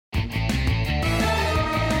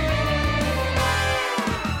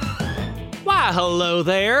Why, hello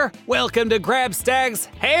there. Welcome to Grabstag's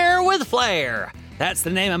Hair with Flair. That's the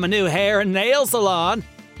name of my new hair and nail salon.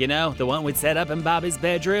 You know, the one we'd set up in Bobby's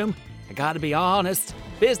bedroom. I gotta be honest,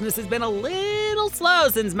 business has been a little slow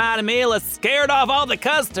since Mighty Amelia scared off all the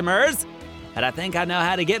customers. But I think I know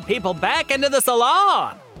how to get people back into the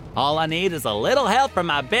salon. All I need is a little help from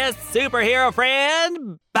my best superhero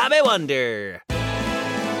friend, Bobby Wonder. Hey,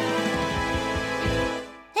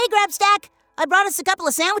 Grabstag. I brought us a couple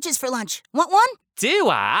of sandwiches for lunch. Want one? Do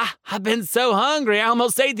I? I've been so hungry I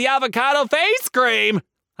almost ate the avocado face cream.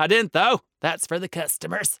 I didn't though. That's for the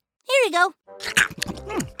customers. Here you go.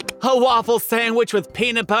 A waffle sandwich with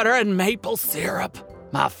peanut butter and maple syrup.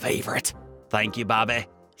 My favorite. Thank you, Bobby.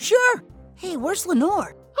 Sure. Hey, where's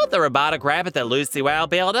Lenore? Oh, the robotic rabbit that Lucy Wow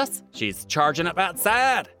built us. She's charging up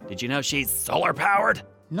outside. Did you know she's solar powered?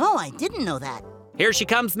 No, I didn't know that. Here she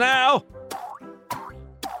comes now.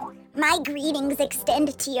 My greetings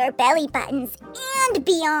extend to your belly buttons and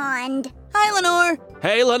beyond. Hi, Lenore.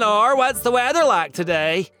 Hey, Lenore, what's the weather like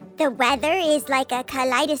today? The weather is like a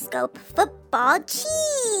kaleidoscope football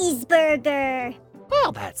cheeseburger.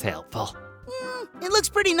 Well, that's helpful. It looks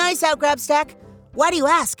pretty nice out, Grabstag. Why do you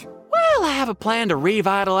ask? Well, I have a plan to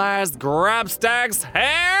revitalize Grabstag's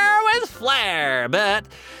Hair with Flair, but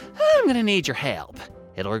I'm gonna need your help.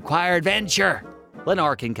 It'll require adventure.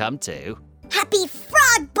 Lenore can come too. Happy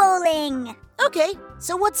frog bowling! Okay,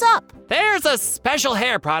 so what's up? There's a special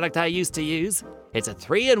hair product I used to use. It's a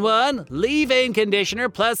 3-in-1 leave-in conditioner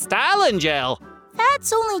plus styling gel.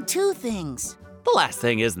 That's only 2 things. The last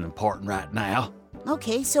thing isn't important right now.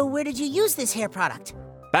 Okay, so where did you use this hair product?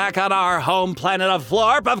 Back on our home planet of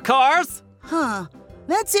Florp, of course. Huh,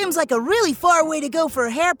 that seems like a really far way to go for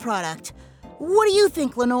a hair product. What do you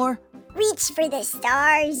think, Lenore? Reach for the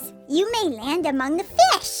stars. You may land among the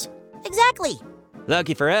fish. Exactly.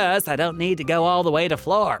 Lucky for us, I don't need to go all the way to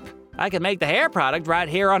Florp. I can make the hair product right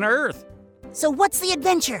here on Earth. So what's the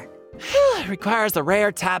adventure? It requires a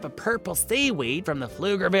rare type of purple seaweed from the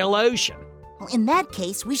Pflugerville Ocean. Well, in that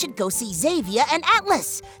case, we should go see Xavier and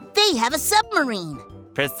Atlas. They have a submarine.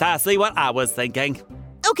 Precisely what I was thinking.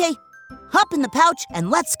 Okay, hop in the pouch and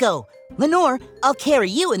let's go. Lenore, I'll carry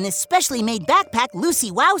you in this specially made backpack Lucy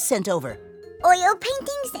Wow sent over. Oil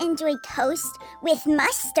paintings enjoy toast with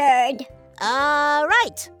mustard.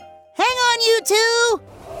 Right. Hang on, you two.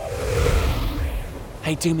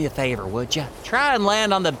 Hey, do me a favor, would you? Try and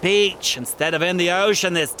land on the beach instead of in the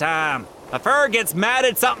ocean this time. My fur gets mad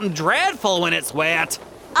at something dreadful when it's wet.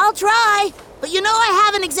 I'll try, but you know I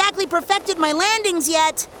haven't exactly perfected my landings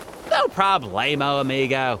yet. No problemo,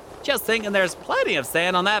 amigo. Just thinking there's plenty of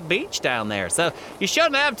sand on that beach down there, so you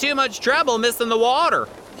shouldn't have too much trouble missing the water.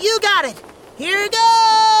 You got it. Here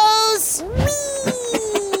goes! Whee!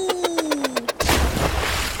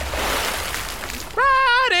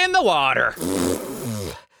 Right in the water.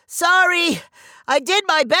 Sorry, I did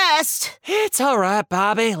my best. It's all right,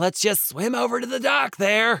 Bobby. Let's just swim over to the dock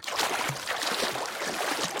there.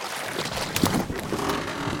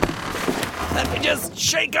 Let me just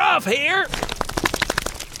shake off here.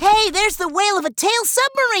 Hey, there's the whale of a tail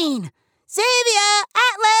submarine. Xavier,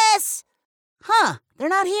 Atlas. Huh, they're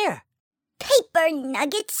not here. Paper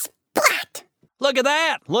nugget splat! Look at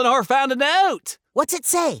that. Lenore found a note. What's it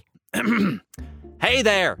say? Hey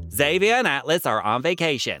there. Xavier and Atlas are on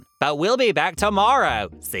vacation, but we'll be back tomorrow.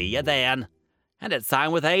 See you then. And it's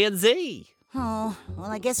signed with A and Z. Oh, well,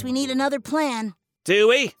 I guess we need another plan. Do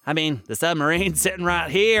we? I mean, the submarine's sitting right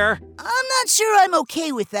here. I'm not sure I'm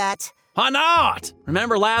okay with that. Why not?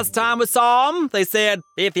 Remember last time we saw them? They said,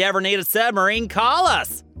 if you ever need a submarine, call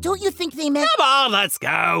us. Don't you think they meant... Come on, let's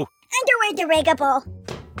go. Underwear derigable.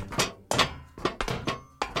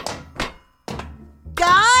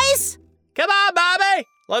 Guys? Come on, Bobby.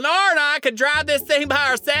 Lenore and I could drive this thing by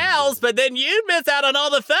ourselves, but then you'd miss out on all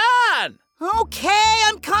the fun. Okay,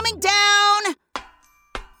 I'm coming down.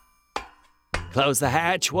 Close the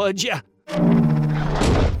hatch, would you?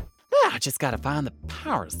 I just gotta find the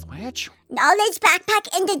power switch. Knowledge backpack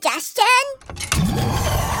indigestion?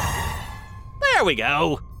 There we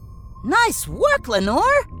go. Nice work,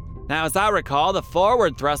 Lenore. Now, as I recall, the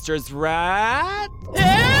forward thruster's right...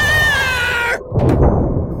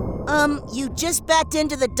 You just backed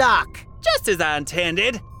into the dock. Just as I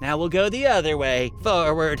intended. Now we'll go the other way,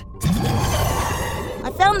 forward.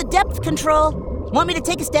 I found the depth control. Want me to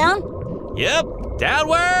take us down? Yep,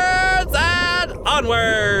 downwards and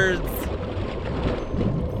onwards.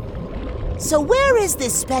 So where is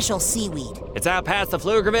this special seaweed? It's out past the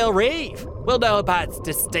Pflugerville Reef. We'll know it by its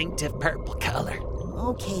distinctive purple color.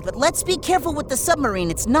 Okay, but let's be careful with the submarine.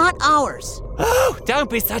 It's not ours. Oh, don't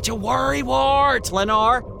be such a worrywart,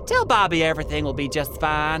 Lenore. Tell Bobby everything will be just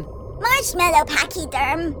fine. Marshmallow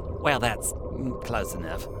pachyderm. Well, that's close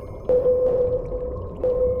enough.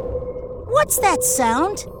 What's that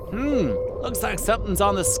sound? Looks like something's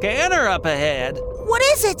on the scanner up ahead. What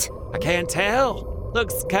is it? I can't tell.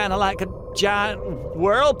 Looks kind of like a giant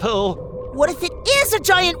whirlpool. What if it is a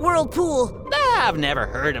giant whirlpool? I've never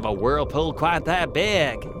heard of a whirlpool quite that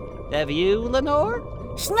big. Have you, Lenore?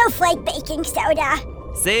 Snowflake baking soda.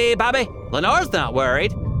 See, Bobby? Lenore's not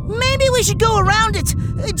worried. Maybe we should go around it,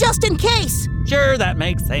 just in case. Sure, that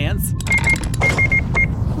makes sense.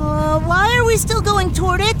 Why are we still going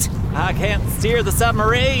toward it? I can't steer the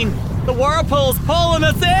submarine. The whirlpool's pulling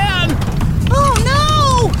us in. Oh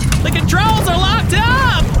no! The controls are locked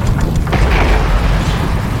up.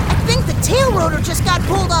 I think the tail rotor just got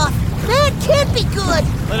pulled off. That can't be good.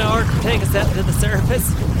 Lenore, take us up to the surface.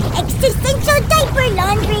 Existential diaper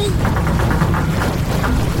laundry.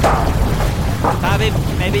 Bobby,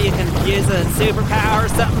 maybe you can use a superpower or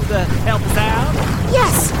something to help us out?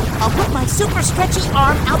 Yes, I'll put my super stretchy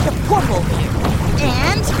arm out the porthole here.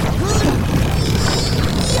 And...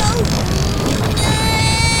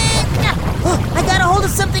 Oh, I got a hold of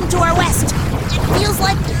something to our west. It feels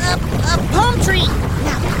like a palm tree.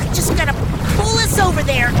 Now, I just gotta pull us over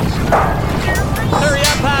there. Hurry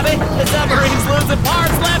up, Bobby. The submarine's losing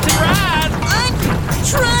parts left and right. I'm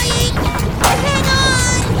trying. Hang on.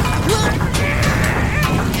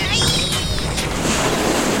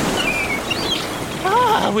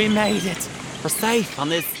 Ah, we made it. We're safe on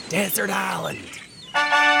this desert island.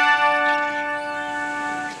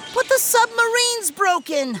 But the submarine's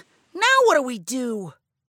broken. Now what do we do?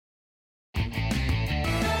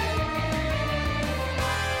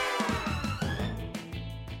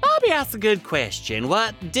 Bobby asked a good question.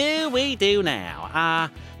 What do we do now? I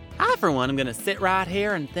for one, am gonna sit right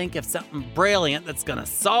here and think of something brilliant that's gonna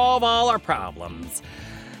solve all our problems.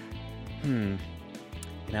 You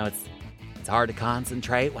know, it's hard to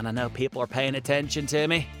concentrate when I know people are paying attention to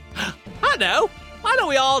me. I know. Why don't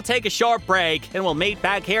we all take a short break and we'll meet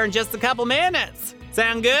back here in just a couple minutes?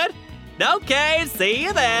 Sound good? Okay, see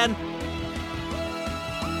you then.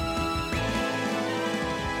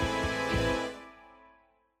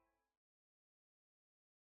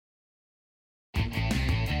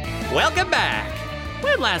 Welcome back.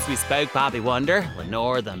 When last we spoke, Bobby Wonder,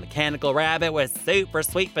 Lenore the mechanical rabbit with super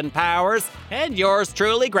sweeping powers, and yours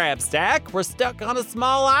truly, Grabstack, were stuck on a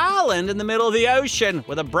small island in the middle of the ocean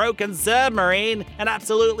with a broken submarine and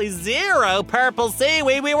absolutely zero purple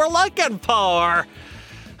seaweed we were looking for.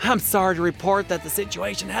 I'm sorry to report that the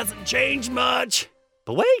situation hasn't changed much.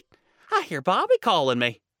 But wait, I hear Bobby calling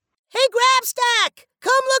me. Hey, Grabstack,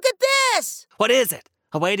 come look at this. What is it?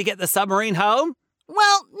 A way to get the submarine home?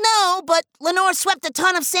 Well, no, but Lenore swept a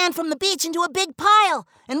ton of sand from the beach into a big pile,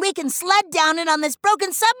 and we can sled down it on this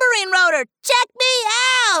broken submarine rotor. Check me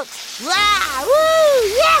out! Wow! Woo!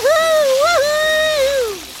 Yahoo!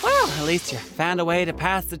 Woohoo! Well, at least you found a way to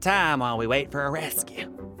pass the time while we wait for a rescue.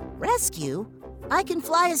 Rescue? I can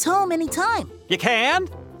fly us home anytime. You can?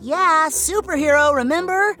 Yeah, superhero,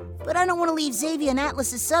 remember? But I don't want to leave Xavier and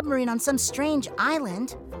Atlas's submarine on some strange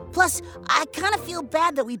island. Plus, I kind of feel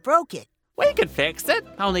bad that we broke it. We could fix it,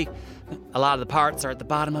 only a lot of the parts are at the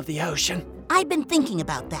bottom of the ocean. I've been thinking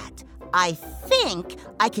about that. I think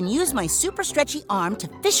I can use my super stretchy arm to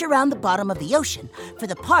fish around the bottom of the ocean for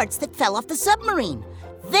the parts that fell off the submarine.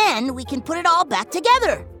 Then we can put it all back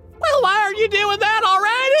together. Well, why aren't you doing that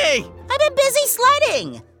already? I've been busy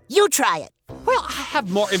sledding. You try it. Well, I have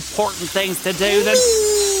more important things to do than...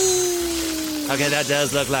 Okay, that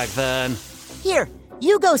does look like fun. Here,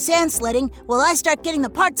 you go sand sledding while I start getting the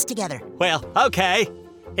parts together. Well, okay.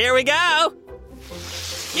 Here we go.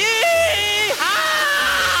 Yee-haw!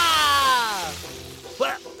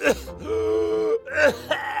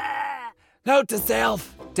 Note to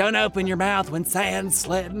self, don't open your mouth when sand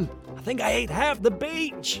sledding. I think I ate half the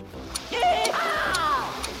beach.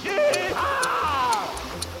 Yee-haw! Yee-haw!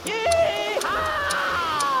 Yee-haw!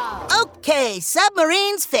 Okay,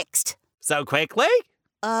 submarine's fixed. So quickly?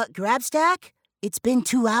 Grabstack, it's been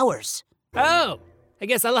 2 hours. Oh, I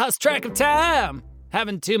guess I lost track of time.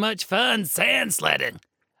 Having too much fun sand sledding.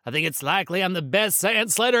 I think it's likely I'm the best sand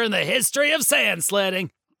sledder in the history of sand sledding.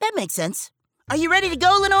 That makes sense. Are you ready to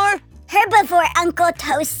go, Lenore? Herbivore Uncle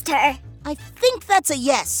Toaster. I think that's a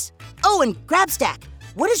yes. Oh, and Grabstack,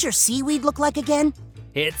 what does your seaweed look like again?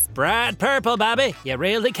 It's bright purple, Bobby. You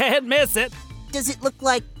really can't miss it. Does it look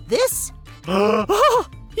like this? Oh,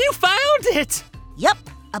 you found it! Yep,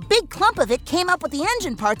 a big clump of it came up with the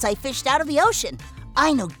engine parts I fished out of the ocean.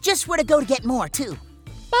 I know just where to go to get more, too.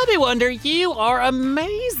 Bobby Wonder, you are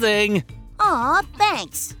amazing. Aw,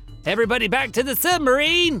 thanks. Everybody back to the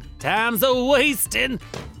submarine. Time's a-wasting.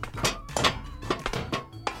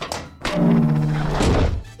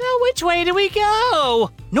 Which way do we go?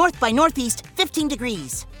 North by northeast, 15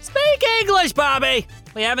 degrees. Speak English, Bobby.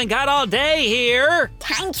 We haven't got all day here.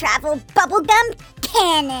 Time travel bubblegum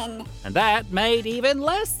cannon. And that made even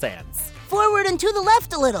less sense. Forward and to the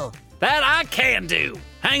left a little. That I can do.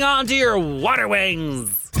 Hang on to your water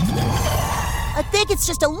wings. I think it's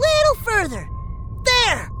just a little further.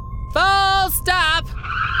 There! Full stop.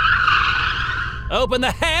 Open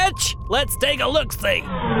the hatch. Let's take a look-see.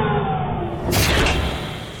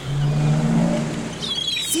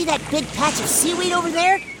 See that big patch of seaweed over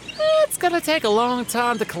there? It's gonna take a long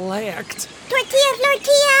time to collect. Tortilla,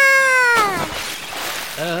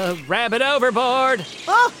 flortilla! Rabbit overboard.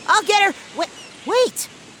 Oh, I'll get her. Wait.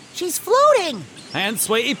 She's floating. And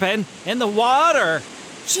sweeping in the water.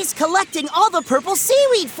 She's collecting all the purple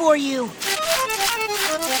seaweed for you.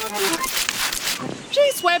 She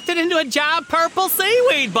swept it into a giant purple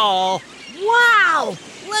seaweed ball. Wow!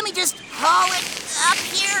 Let me just haul it up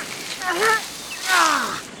here.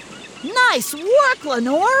 Nice work,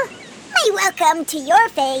 Lenore. My welcome to your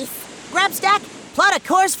face. Grabstack, plot a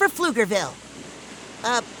course for Pflugerville.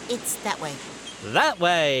 It's that way. That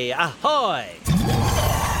way, ahoy.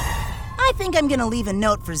 I think I'm gonna leave a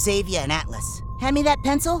note for Xavier and Atlas. Hand me that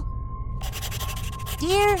pencil.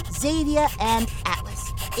 Dear Xavier and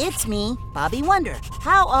Atlas, it's me, Bobby Wonder.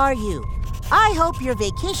 How are you? I hope your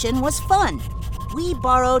vacation was fun. We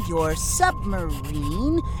borrowed your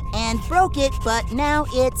submarine and broke it, but now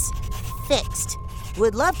it's fixed.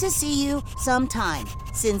 Would love to see you sometime.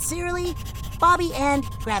 Sincerely, Bobby and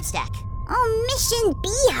Grabstack. Oh, Mission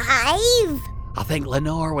Beehive. I think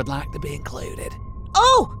Lenore would like to be included.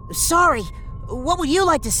 Oh, sorry. What would you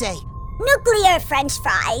like to say? Nuclear French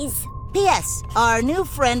fries. P.S. Our new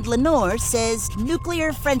friend Lenore says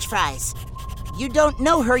nuclear French fries. You don't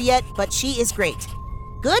know her yet, but she is great.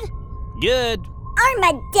 Good? Good.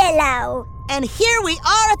 Armadillo. And here we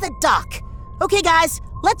are at the dock. Okay, guys,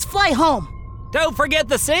 let's fly home. Don't forget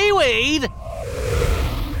the seaweed.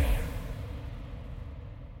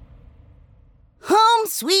 Home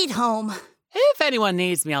sweet home. If anyone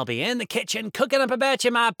needs me, I'll be in the kitchen cooking up a batch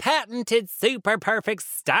of my patented super perfect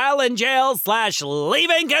styling gel /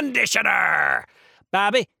 leave-in conditioner.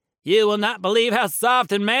 Bobby, you will not believe how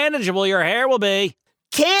soft and manageable your hair will be.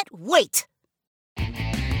 Can't wait.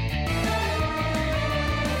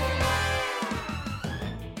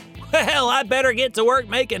 Well, I better get to work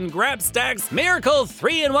making Grabstack's Miracle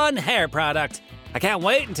 3-in-1 hair product. I can't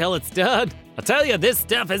wait until it's done. I tell you, this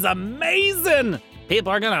stuff is amazing.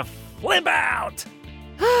 People are gonna flip out.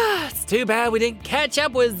 It's too bad we didn't catch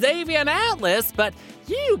up with Xavier and Atlas, but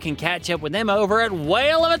you can catch up with them over at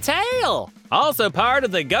Whale of a Tale. Also part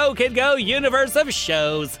of the Go Kid Go universe of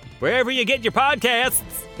shows, wherever you get your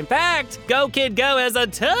podcasts. In fact, Go Kid Go has a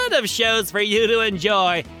ton of shows for you to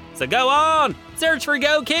enjoy. So go on, search for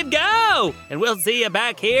Go Kid Go, and we'll see you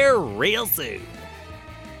back here real soon.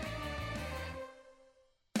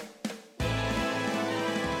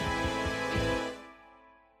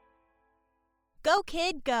 Go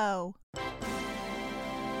Kid Go!